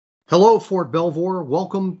Hello, Fort Belvoir.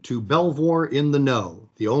 Welcome to Belvoir in the Know,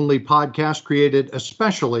 the only podcast created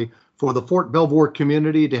especially for the Fort Belvoir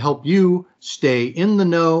community to help you stay in the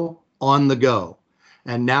know on the go.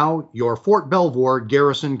 And now, your Fort Belvoir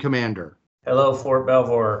Garrison Commander. Hello, Fort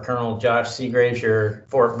Belvoir. Colonel Josh Seagraves, your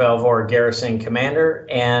Fort Belvoir Garrison Commander.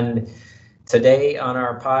 And today on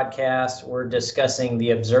our podcast, we're discussing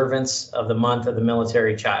the observance of the month of the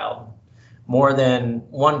military child. More than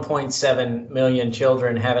 1.7 million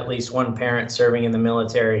children have at least one parent serving in the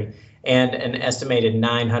military, and an estimated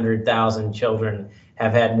 900,000 children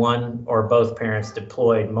have had one or both parents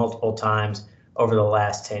deployed multiple times over the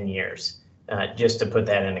last 10 years, just to put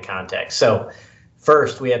that into context. So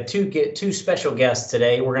first, we have two special guests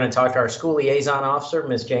today. We're going to talk to our school liaison officer,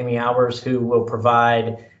 Ms. Jamie Albers, who will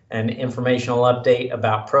provide an informational update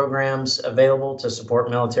about programs available to support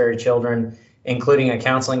military children, including a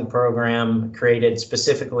counseling program created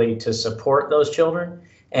specifically to support those children.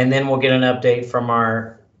 And then we'll get an update from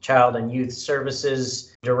our Child and Youth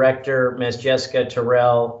Services Director, Ms. Jessica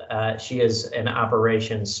Terrell. She is an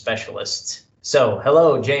operations specialist. So,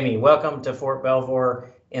 hello, Jamie. Welcome to Fort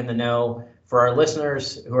Belvoir in the Know. For our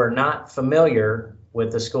listeners who are not familiar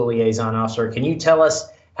with the school liaison officer, can you tell us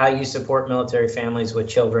how you support military families with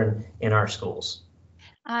children in our schools?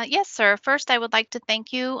 Yes, sir. First, I would like to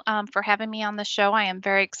thank you for having me on the show. I am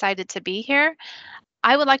very excited to be here.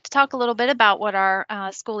 I would like to talk a little bit about what our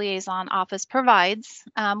school liaison office provides.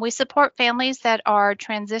 We support families that are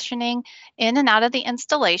transitioning in and out of the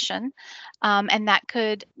installation, and that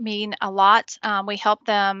could mean a lot. We help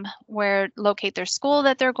them locate their school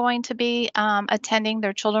that they're going to be attending,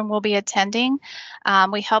 their children will be attending.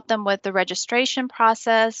 We help them with the registration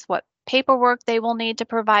process, what paperwork they will need to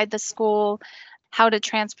provide the school, how to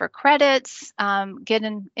transfer credits, get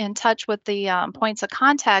in touch with the points of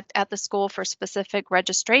contact at the school for specific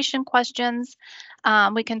registration questions.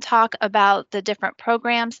 We can talk about the different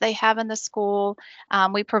programs they have in the school.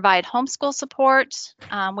 We provide homeschool support.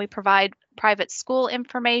 We provide private school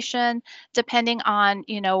information, depending on,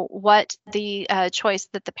 what the choice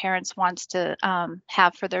that the parents wants to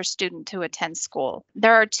have for their student to attend school.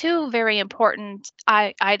 There are two very important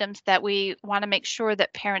items that we want to make sure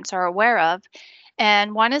that parents are aware of.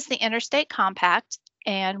 And one is the Interstate Compact,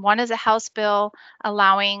 and one is a House bill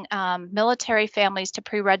allowing military families to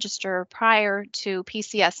pre-register prior to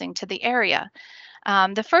PCSing to the area.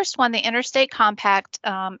 The first one, the Interstate Compact,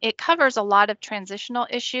 it covers a lot of transitional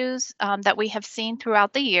issues that we have seen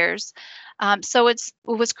throughout the years. So it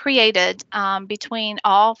was created between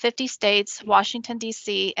all 50 states, Washington,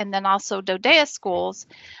 D.C., and then also DODEA schools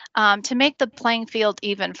to make the playing field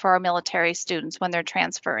even for our military students when they're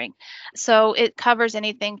transferring. So it covers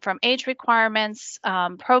anything from age requirements,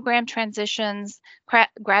 program transitions,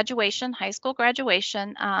 graduation, high school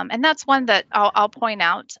graduation. And that's one that I'll point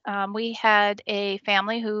out. We had a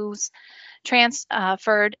family who's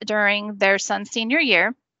transferred during their son's senior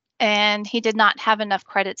year, and he did not have enough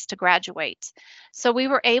credits to graduate. So we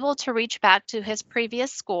were able to reach back to his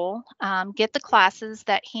previous school, get the classes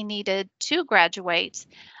that he needed to graduate,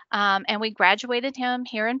 and we graduated him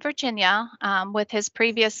here in Virginia with his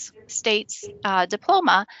previous state's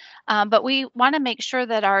diploma. But we want to make sure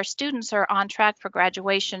that our students are on track for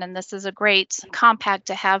graduation, and this is a great compact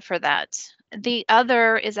to have for that. The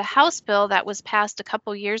other is a House bill that was passed a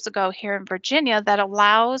couple years ago here in Virginia that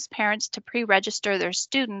allows parents to pre-register their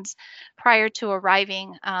students prior to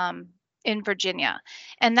arriving in Virginia.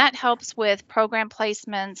 And that helps with program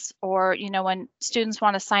placements, or, when students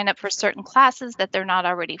want to sign up for certain classes that they're not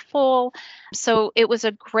already full. So it was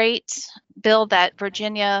a great bill that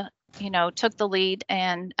Virginia, took the lead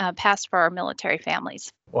and passed for our military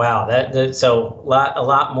families. Wow, so a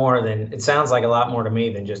lot more than, it sounds like a lot more to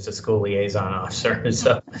me than just a school liaison officer.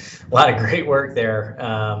 So a lot of great work there,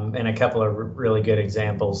 and a couple of really good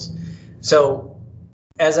examples. So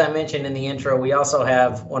as I mentioned in the intro, we also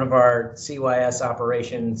have one of our CYS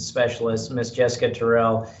operations specialists, Ms. Jessica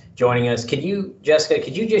Terrell, joining us. Jessica,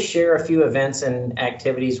 could you just share a few events and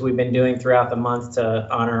activities we've been doing throughout the month to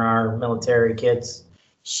honor our military kids?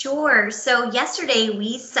 Sure. So yesterday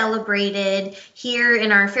we celebrated here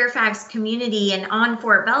in our Fairfax community and on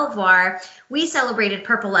Fort Belvoir, we celebrated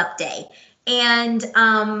Purple Up Day. And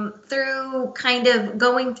through kind of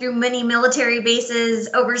going through many military bases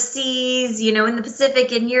overseas, in the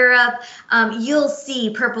Pacific and Europe, you'll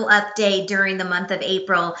see Purple Up Day during the month of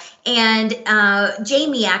April. And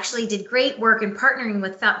Jamie actually did great work in partnering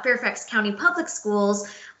with Fairfax County Public Schools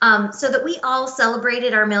so that we all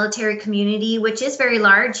celebrated our military community, which is very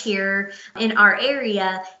large here in our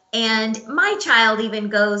area. And my child even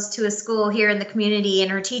goes to a school here in the community,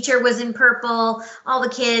 and her teacher was in purple. All the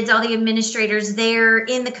kids, all the administrators there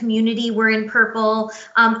in the community were in purple,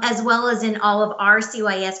 as well as in all of our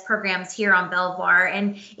CYS programs here on Belvoir.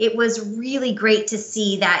 And it was really great to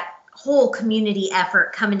see that whole community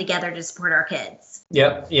effort coming together to support our kids.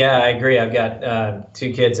 Yep. Yeah, I agree. I've got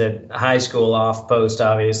 2 kids at high school off post,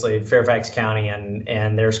 obviously, Fairfax County,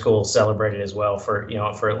 and their school celebrated as well for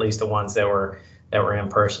at least the ones that were in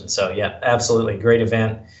person. So yeah, absolutely great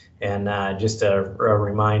event, and just a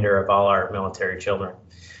reminder of all our military children.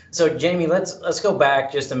 So Jamie, let's go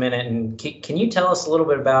back just a minute, and can you tell us a little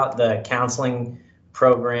bit about the counseling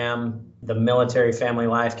program, the Military Family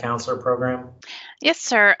Life Counselor Program? Yes,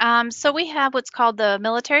 sir. So we have what's called the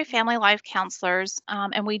Military Family Life Counselors,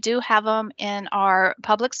 and we do have them in our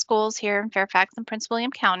public schools here in Fairfax and Prince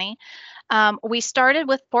William County. We started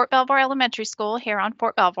with Fort Belvoir Elementary School here on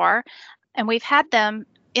Fort Belvoir, and we've had them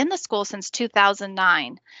in the school since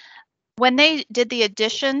 2009. When they did the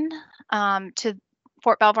addition to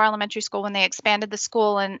Fort Belvoir Elementary School, when they expanded the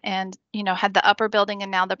school and had the upper building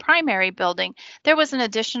and now the primary building, there was an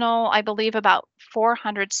additional, I believe, about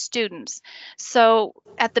 400 students. So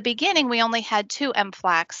at the beginning, we only had 2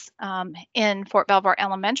 MFLACs in Fort Belvoir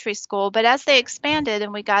Elementary School, but as they expanded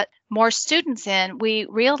and we got more students in, we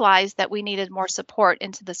realized that we needed more support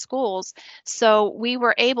into the schools. So we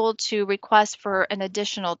were able to request for an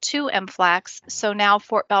additional 2 MFLACs. So now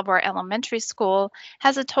Fort Belvoir Elementary School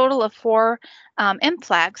has a total of 4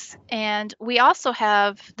 MFLACs. And we also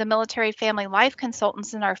have the Military Family Life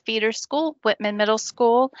Consultants in our feeder school, Whitman Middle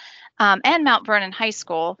School, and Mount Vernon High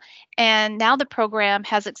School. And now the program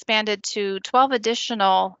has expanded to 12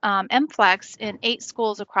 additional MFLACs in 8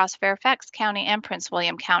 schools across Fairfax County and Prince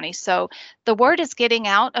William County. So the word is getting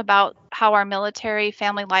out about how our military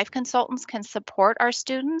family life consultants can support our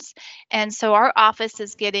students. And so our office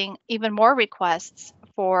is getting even more requests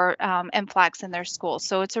for MFLACs in their schools.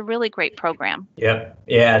 So it's a really great program. Yep.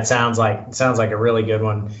 Yeah, it sounds like a really good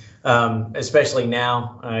one, especially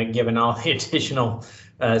now, given all the additional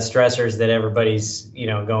stressors that everybody's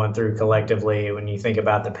going through collectively. When you think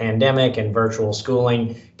about the pandemic and virtual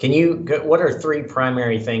schooling, what are 3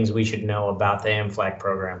 primary things we should know about the MFLAC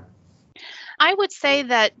program? I would say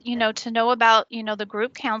that, to know about, the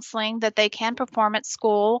group counseling that they can perform at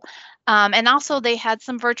school. And also they had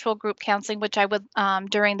some virtual group counseling, which I would,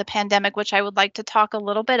 during the pandemic, which I would like to talk a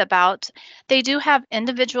little bit about. They do have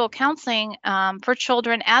individual counseling for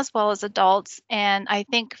children as well as adults. And I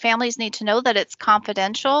think families need to know that it's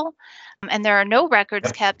confidential. And there are no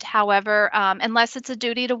records kept, however, unless it's a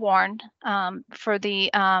duty to warn for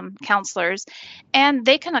the counselors. And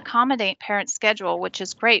they can accommodate parents' schedule, which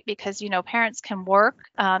is great because, parents can work,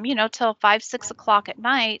 till 5, 6 o'clock at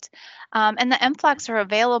night. And the MFLACs are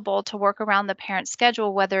available to work around the parent's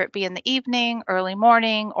schedule, whether it be in the evening, early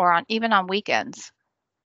morning, or even on weekends.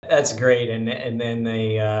 That's great. And then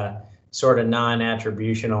the sort of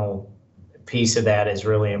non-attributional piece of that is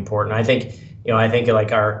really important. I think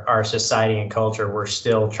like our society and culture, we're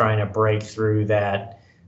still trying to break through that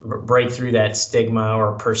stigma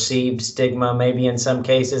or perceived stigma, maybe in some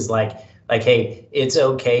cases, like, hey, it's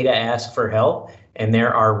okay to ask for help and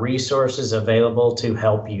there are resources available to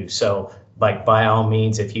help you. So by all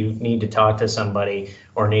means, if you need to talk to somebody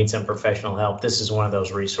or need some professional help, this is one of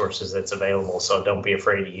those resources that's available. So don't be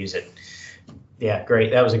afraid to use it. Yeah,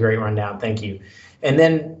 great. That was a great rundown. Thank you. And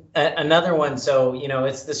then another one. So,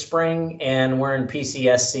 it's the spring and we're in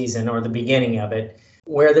PCS season, or the beginning of it,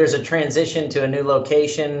 where there's a transition to a new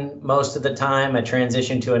location most of the time, a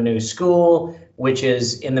transition to a new school, which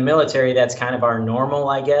is in the military, that's kind of our normal,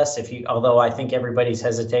 I guess, although I think everybody's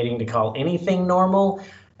hesitating to call anything normal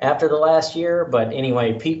after the last year. But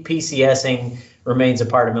anyway, PCSing remains a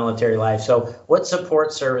part of military life. So what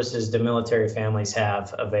support services do military families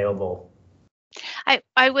have available?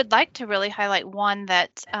 I would like to really highlight one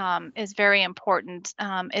that is very important,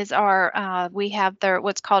 is we have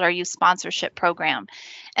what's called our youth sponsorship program.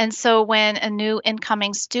 And so when a new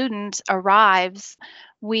incoming student arrives,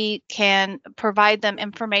 we can provide them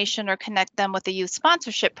information or connect them with the youth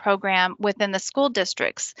sponsorship program within the school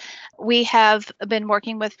districts. We have been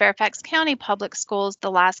working with Fairfax County Public Schools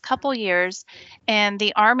the last couple years, and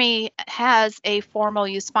the Army has a formal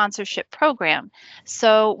youth sponsorship program.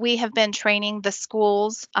 So we have been training the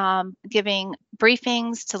schools, giving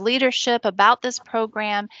briefings to leadership about this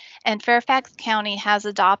program, and Fairfax County has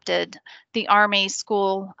adopted the Army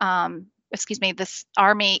this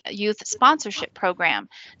Army Youth Sponsorship Program.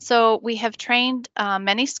 So we have trained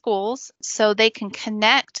many schools so they can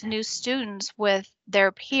connect new students with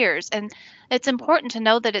their peers. And it's important to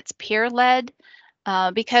know that it's peer-led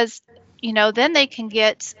because then they can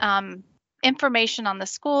get information on the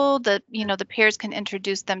school. The peers can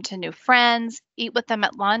introduce them to new friends, eat with them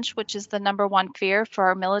at lunch, which is the number one fear for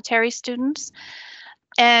our military students.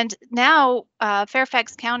 And now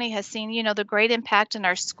Fairfax County has seen, the great impact in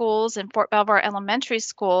our schools. In Fort Belvoir Elementary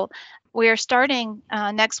School, we are starting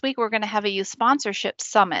next week. We're going to have a youth sponsorship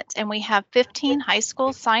summit, and we have 15 high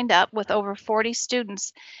schools signed up with over 40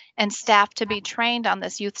 students and staff to be trained on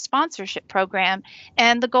this youth sponsorship program.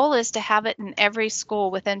 And the goal is to have it in every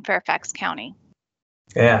school within Fairfax County.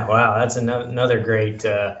 Yeah, wow, that's another great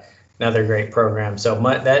program. So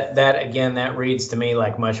that reads to me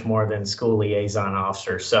like much more than school liaison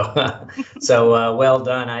officer. So well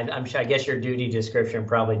done. I guess your duty description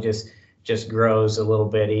probably just grows a little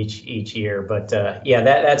bit each year. But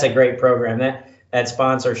that's a great program. That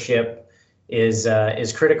sponsorship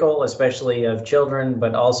is critical, especially of children,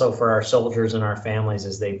 but also for our soldiers and our families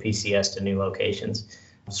as they PCS to new locations.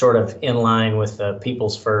 Sort of in line with the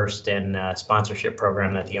People's First and sponsorship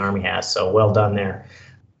program that the Army has. So well done there.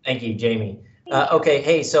 Thank you, Jamie. Okay,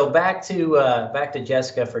 hey, so back to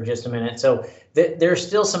Jessica for just a minute. So there's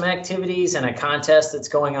still some activities and a contest that's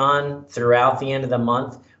going on throughout the end of the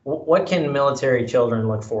month. What can military children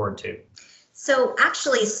look forward to? So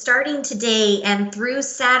actually, starting today and through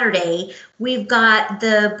Saturday, we've got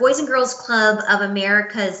the Boys and Girls Club of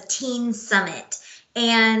America's Teen Summit.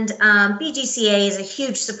 And BGCA is a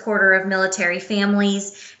huge supporter of military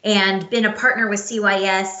families and been a partner with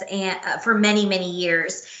CYS for many, many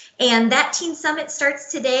years. And that Teen Summit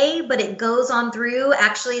starts today, but it goes on through.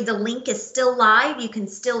 Actually, the link is still live. You can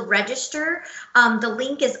still register. The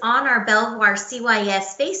link is on our Belvoir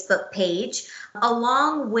CYS Facebook page,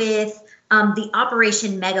 along with the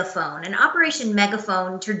Operation Megaphone. And Operation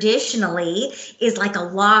Megaphone traditionally is like a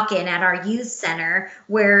lock-in at our youth center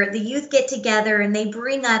where the youth get together and they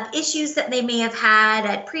bring up issues that they may have had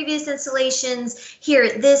at previous installations here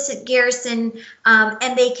at Garrison,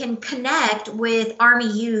 and they can connect with Army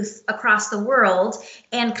youth across the world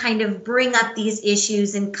and kind of bring up these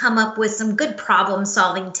issues and come up with some good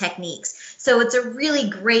problem-solving techniques. So it's a really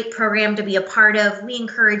great program to be a part of. We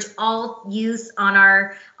encourage all youth on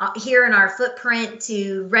our here in our footprint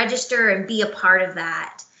to register and be a part of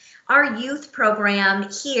that. Our youth program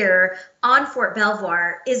here on Fort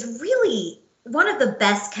Belvoir is really one of the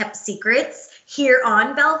best kept secrets here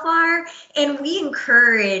on Belvoir, and we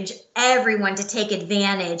encourage everyone to take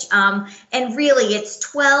advantage. And really, it's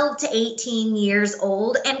 12 to 18 years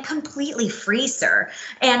old and completely free, sir.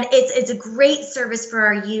 And it's a great service for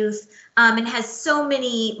our youth. And has so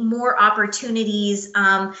many more opportunities.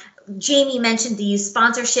 Jamie mentioned the youth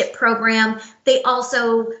sponsorship program. They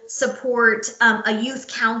also support a youth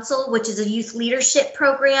council, which is a youth leadership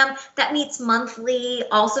program that meets monthly,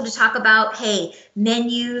 also to talk about, hey,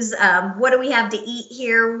 menus, what do we have to eat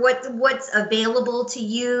here, what's available to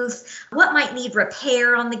youth, what might need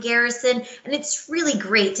repair on the Garrison. And it's really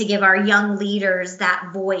great to give our young leaders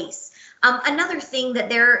that voice. Another thing that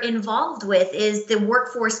they're involved with is the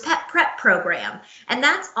Workforce Pet Prep program, and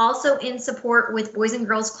that's also in support with Boys and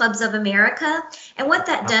Girls Clubs of America. And what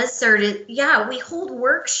that does, sir, is, we hold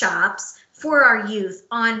workshops for our youth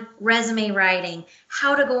on resume writing,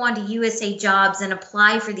 how to go on to USA Jobs and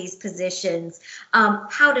apply for these positions,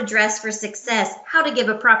 how to dress for success, how to give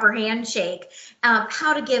a proper handshake,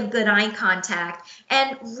 how to give good eye contact.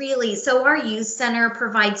 And really, so our youth center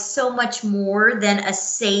provides so much more than a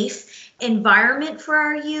safe environment for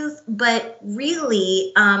our youth, but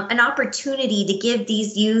really an opportunity to give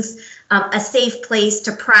these youth a safe place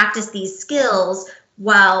to practice these skills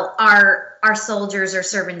while our soldiers are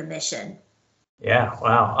serving the mission. Yeah,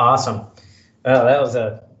 wow, awesome. Oh, that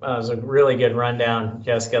was a really good rundown,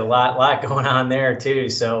 Jessica. A lot going on there too.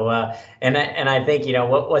 So and I think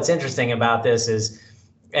what's interesting about this is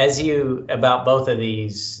about both of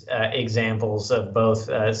these examples of both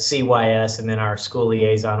CYS and then our school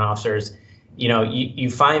liaison officers, you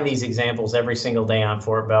find these examples every single day on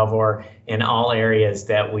Fort Belvoir in all areas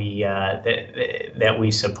that we that we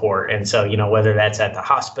support. And so, whether that's at the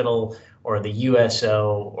hospital or the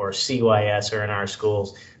USO or CYS or in our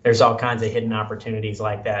schools, there's all kinds of hidden opportunities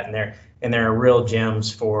like that, and there are real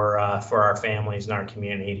gems for our families and our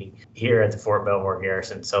community here at the Fort Belvoir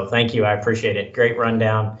Garrison. So thank you, I appreciate it. Great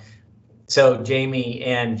rundown. So Jamie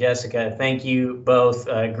and Jessica, thank you both.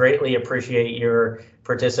 Greatly appreciate your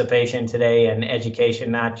participation today and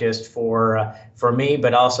education, not just for me,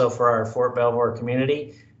 but also for our Fort Belvoir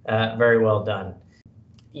community. Very well done.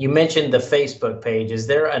 You mentioned the Facebook page. Is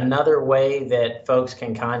there another way that folks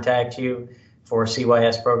can contact you for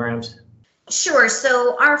CYS programs? Sure.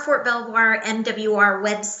 So our Fort Belvoir MWR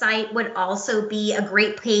website would also be a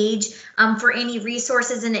great page for any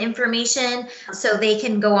resources and information. So they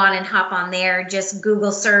can go on and hop on there. Just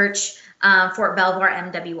Google search Fort Belvoir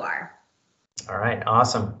MWR. All right,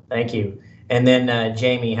 awesome. Thank you. And then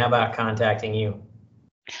Jamie, how about contacting you?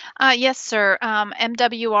 Yes, sir.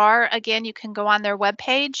 MWR, again, you can go on their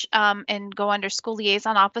webpage and go under School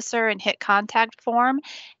Liaison Officer and hit Contact Form,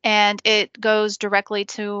 and it goes directly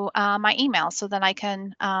to my email, so then I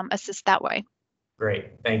can assist that way.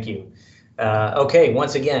 Great, thank you. Okay,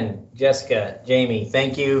 once again, Jessica, Jamie,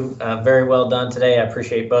 thank you. Very well done today. I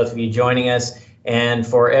appreciate both of you joining us. And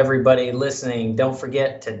for everybody listening, don't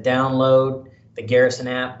forget to download the Garrison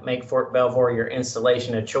app, make Fort Belvoir your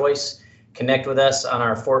installation of choice. Connect with us on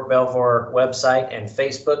our Fort Belvoir website and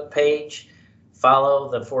Facebook page. Follow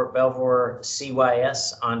the Fort Belvoir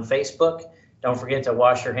CYS on Facebook. Don't forget to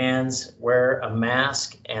wash your hands, wear a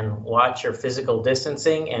mask, and watch your physical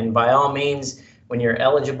distancing. And by all means, when you're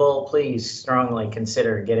eligible, please strongly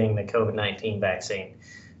consider getting the COVID-19 vaccine.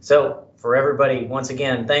 So for everybody, once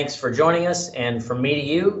again, thanks for joining us. And from me to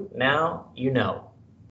you, now you know.